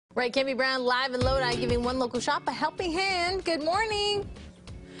Right, Cambi Brown live in Lodi giving one local shop a helping hand. Good morning.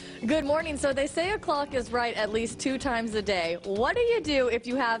 Good morning. So they say a clock is right at least 2 times a day. What do you do if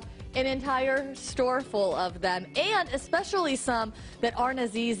you have an entire store full of them, and especially some that aren't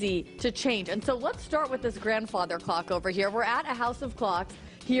as easy to change? And so let's start with this grandfather clock over here. We're at a house of clocks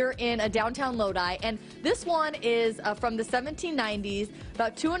here in downtown Lodi, and this one is from the 1790s,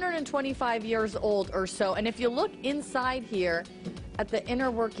 about 225 years old or so. And if you look inside here at the inner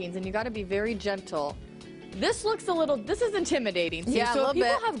workings, and you got to be very gentle, this looks this is intimidating. Yeah, so a if people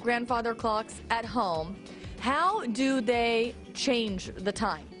little bit. have grandfather clocks at home, how do they change the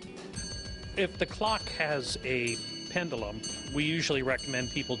time? If the clock has a pendulum, we usually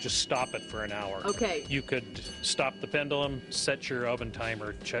recommend people just stop it for an hour. Okay. You could stop the pendulum, set your oven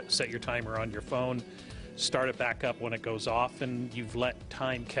timer, set your timer on your phone, start it back up when it goes off, and you've let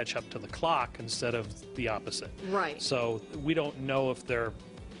time catch up to the clock instead of the opposite. Right. So we don't know if they're,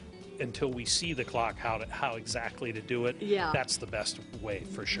 until we see the clock, how exactly to do it. Yeah. That's the best way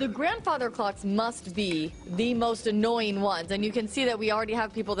for sure. The grandfather clocks must be the most annoying ones, and you can see that we already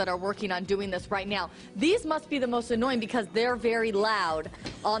have people that are working on doing this right now. These must be the most annoying because they're very loud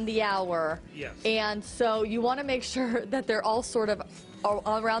on the hour. Yes. And so you want to make sure that they're all sort of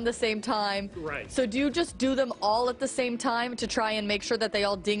around the same time. Right. So do you just do them all at the same time to try and make sure that they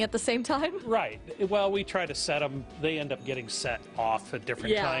all ding at the same time? Right. Well, we try to set them. They end up getting set off at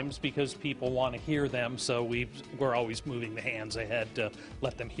different Yeah. times because people want to hear them, so we're always moving the hands ahead to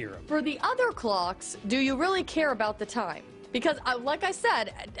let them hear them. For the other clocks, do you really care about the time? Because, like I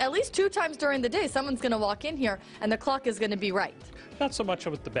said, at least 2 times during the day, someone's going to walk in here and the clock is going to be right. Not so much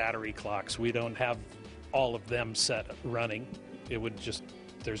with the battery clocks. We don't have all of them set running. It would just,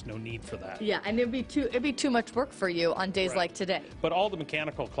 there's no need for that. Yeah, and it'd be too much work for you on days Right. like today. But all the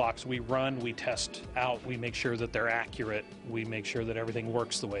mechanical clocks we run, we test out, we make sure that they're accurate, we make sure that everything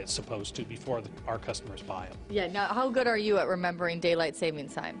works the way it's supposed to before our customers buy them. Yeah, now how good are you at remembering daylight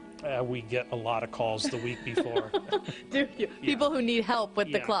savings time? We get a lot of calls the week before. Do you? People who need help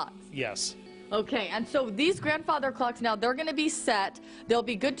with the Yeah. clocks. Yes. Okay, and so these grandfather clocks now, they're going to be set. They'll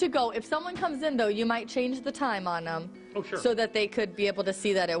be good to go. If someone comes in, though, you might change the time on them. Oh, sure. So that they could be able to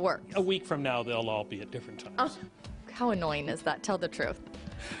see that it works. A week from now, they'll all be at different times. Oh, how annoying is that? Tell the truth.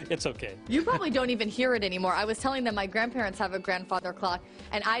 It's okay. You probably don't even hear it anymore. I was telling them my grandparents have a grandfather clock,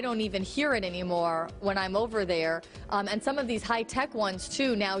 and I don't even hear it anymore when I'm over there. And some of these high-tech ones,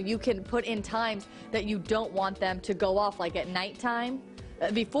 too, now you can put in times that you don't want them to go off, like at nighttime.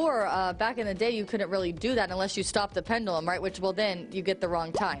 Before, back in the day, you couldn't really do that unless you stopped the pendulum, right? Which, well, then you get the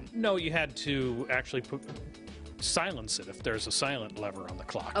wrong time. No, you had to actually silence it if there's a silent lever on the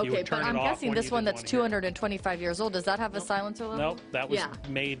clock. You Okay, would but turn I'm it off guessing when this you one didn't that's want to hear it. 225 years old, does that have a silencer level? No, that was Yeah.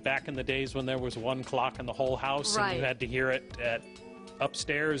 made back in the days when there was one clock in the whole house, and you Right. had to hear it at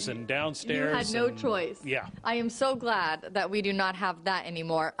upstairs and You downstairs. had no and- choice. Yeah. I am so glad that we do not have that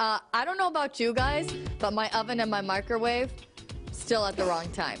anymore. I don't know about you guys, but my oven and my microwave, still at the wrong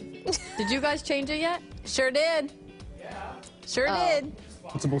time. Did you guys change it yet? Sure did. Sure did.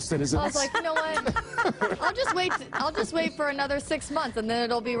 Responsible citizens. I was like, you know what? I'll just wait for another 6 months and then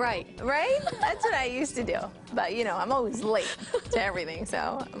it'll be right. Right? That's what I used to do. But, you know, I'm always late to everything.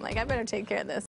 So I'm like, I better take care of this.